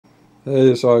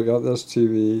Hey, so I got this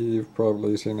TV, you've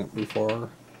probably seen it before.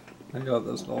 I got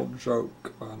this little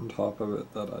joke on top of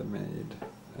it that I made,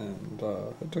 and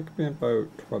it took me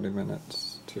about 20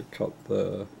 minutes to cut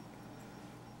the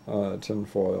tin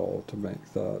foil to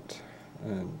make that,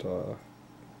 and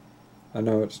I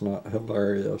know it's not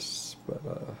hilarious, but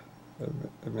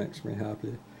it makes me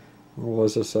happy.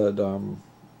 Melissa said,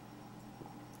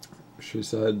 she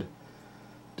said,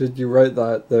 "Did you write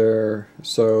that there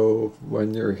so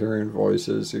when you're hearing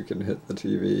voices you can hit the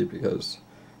TV? Because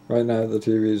right now the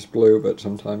TV is blue, but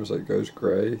sometimes it goes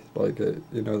gray, like you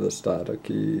know, the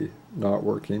staticky, not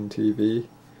working TV.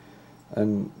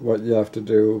 And what you have to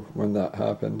do when that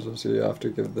happens is you have to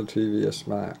give the TV a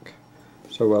smack.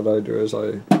 So what I do is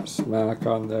I smack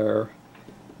on there,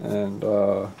 and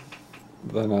then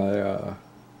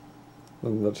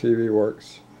then the TV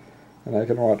works, and I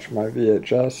can watch my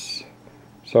VHS."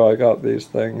 So I got these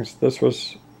things.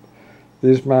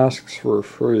 These masks were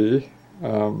free.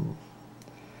 And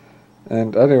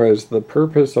anyways, the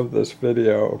purpose of this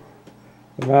video,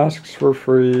 the masks were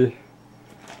free.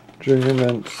 Junior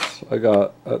mints I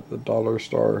got at the dollar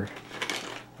store.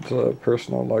 It's a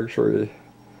personal luxury.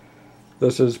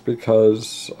 This is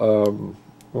because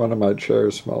one of my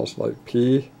chairs smells like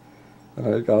pee, and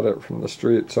I got it from the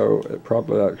street, so it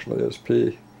probably actually is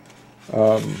pee.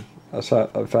 I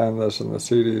found this in the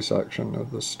CD section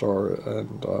of the store,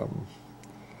 and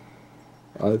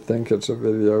I think it's a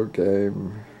video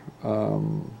game.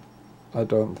 I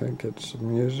don't think it's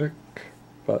music,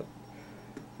 but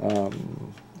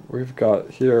we've got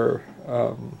here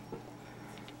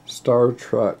Star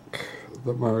Trek,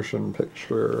 the motion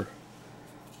picture,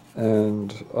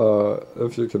 and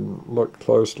if you can look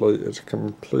closely, it's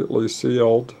completely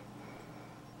sealed,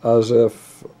 as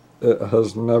if it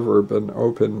has never been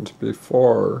opened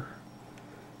before.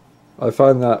 I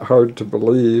find that hard to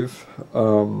believe.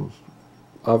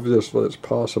 Obviously it's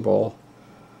possible.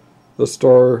 The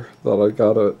store that I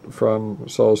got it from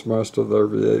sells most of their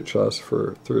VHS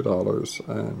for $3,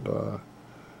 and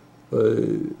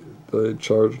they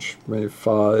charged me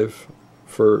 $5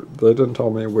 for. They didn't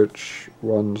tell me which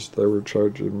ones they were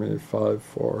charging me $5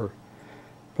 for,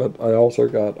 but I also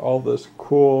got all this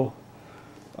cool.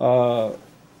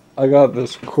 I got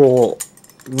this cool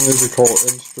musical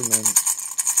instrument.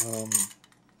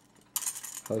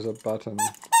 Has a button.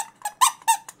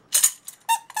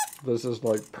 This is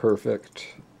like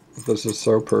perfect. This is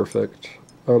so perfect.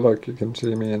 Oh look, you can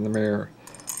see me in the mirror.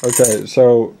 Okay,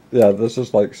 so yeah, this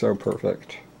is like so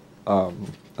perfect.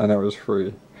 And it was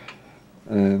free.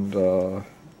 And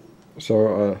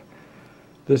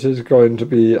this is going to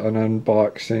be an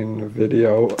unboxing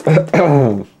video.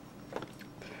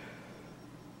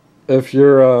 If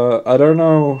you're, I don't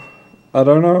know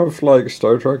if like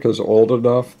Star Trek is old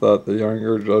enough that the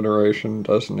younger generation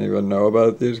doesn't even know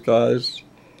about these guys.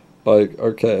 Like,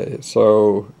 okay,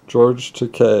 so George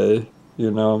Takei,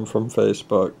 you know him from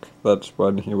Facebook. That's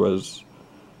when he was,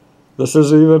 this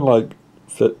is even like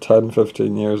 10,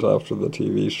 15 years after the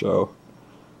TV show.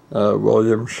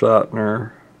 William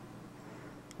Shatner,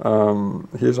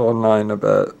 he's online a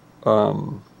bit.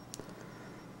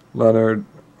 Leonard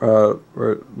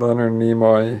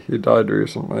Nimoy, he died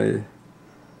recently.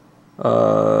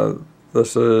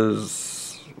 This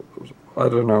is, I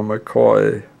don't know,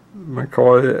 McCoy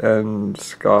and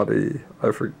Scotty.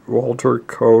 I forget, Walter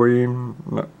Cohen.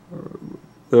 No,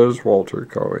 there's Walter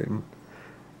Cohen.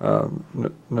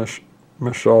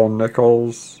 Michelle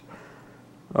Nichols.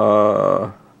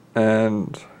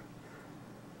 And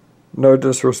no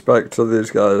disrespect to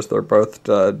these guys, they're both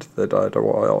dead. They died a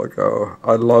while ago.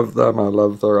 I love them, I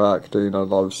love their acting, I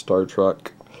love Star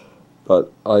Trek,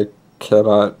 but I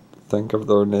cannot think of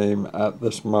their name at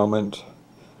this moment.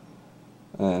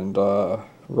 And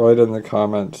write in the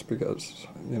comments, because,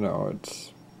 you know,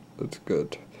 it's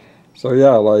good. So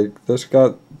yeah, like, this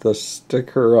got the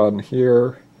sticker on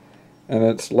here, and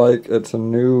it's like it's a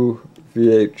new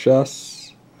VHS.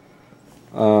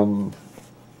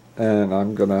 And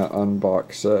I'm gonna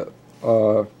unbox it.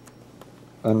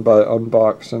 And by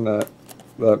unboxing it,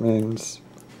 that means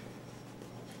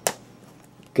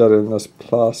getting this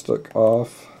plastic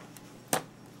off.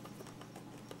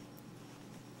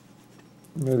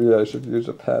 Maybe I should use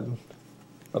a pen,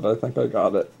 but I think I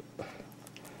got it.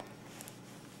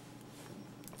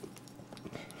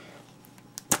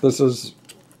 This is,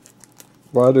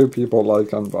 why do people like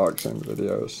unboxing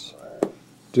videos?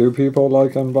 Do people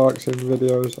like unboxing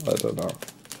videos? I don't know.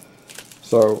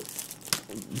 So,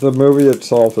 the movie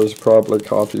itself is probably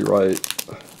copyright,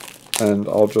 and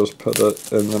I'll just put it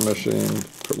in the machine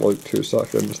for like 2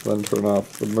 seconds, then turn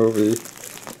off the movie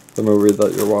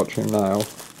that you're watching now.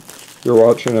 you're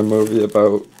watching a movie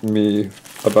about me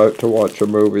about to watch a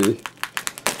movie,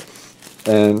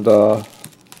 and the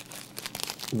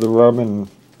Roman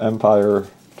Empire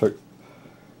took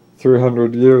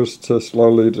 300 years to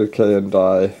slowly decay and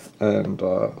die, and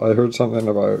I heard something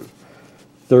about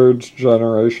third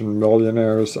generation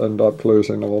millionaires end up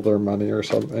losing all their money or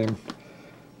something,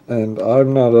 and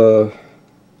I'm not a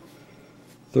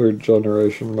third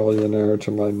generation millionaire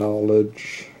to my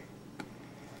knowledge,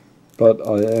 but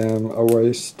I am a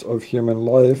waste of human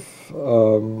life,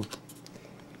 and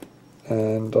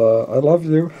I love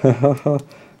you.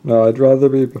 No, I'd rather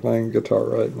be playing guitar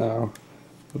right now,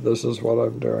 but this is what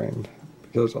I'm doing,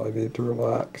 because I need to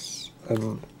relax.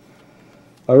 And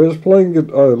I was playing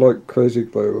guitar, like Crazy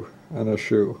Glue and a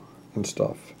shoe and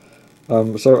stuff.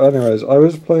 So anyways, I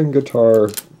was playing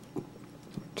guitar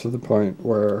to the point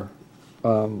where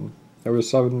it was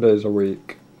 7 days a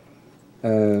week,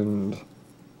 and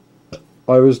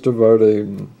I was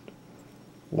devoting,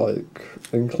 like,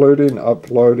 including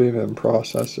uploading and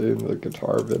processing the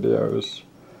guitar videos.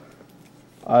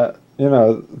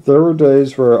 There were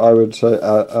days where I would say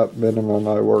at minimum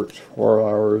I worked 4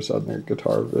 hours on the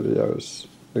guitar videos,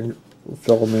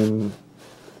 filming,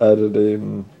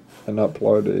 editing, and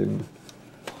uploading,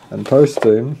 and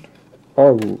posting.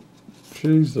 Oh,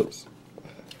 Jesus.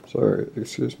 Sorry,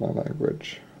 excuse my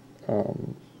language.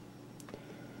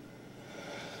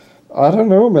 I don't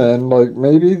know, man. Like,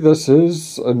 maybe this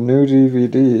is a new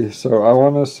DVD, so I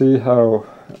want to see how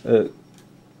it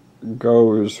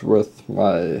goes with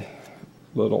my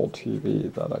little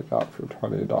TV that I got for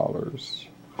 $20.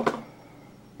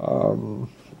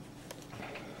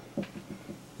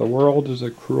 The world is a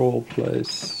cruel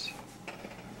place,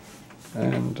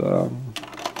 and I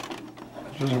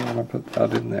just want to put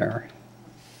that in there.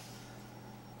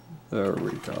 There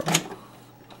we go.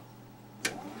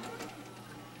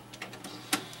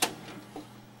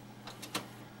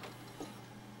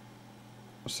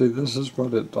 See, this is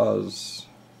what it does.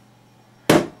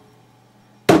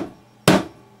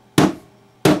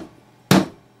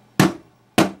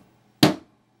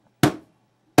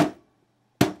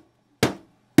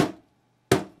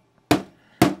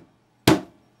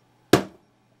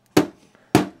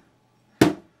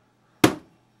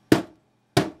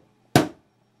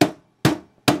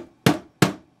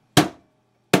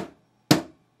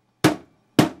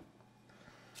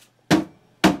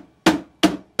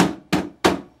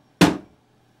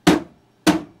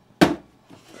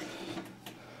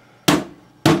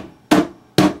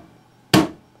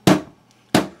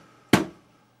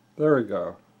 There we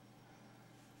go.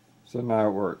 So now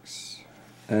it works.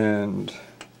 And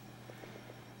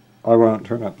I won't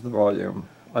turn up the volume.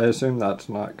 I assume that's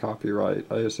not copyright.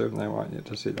 I assume they want you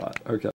to see that. Okay.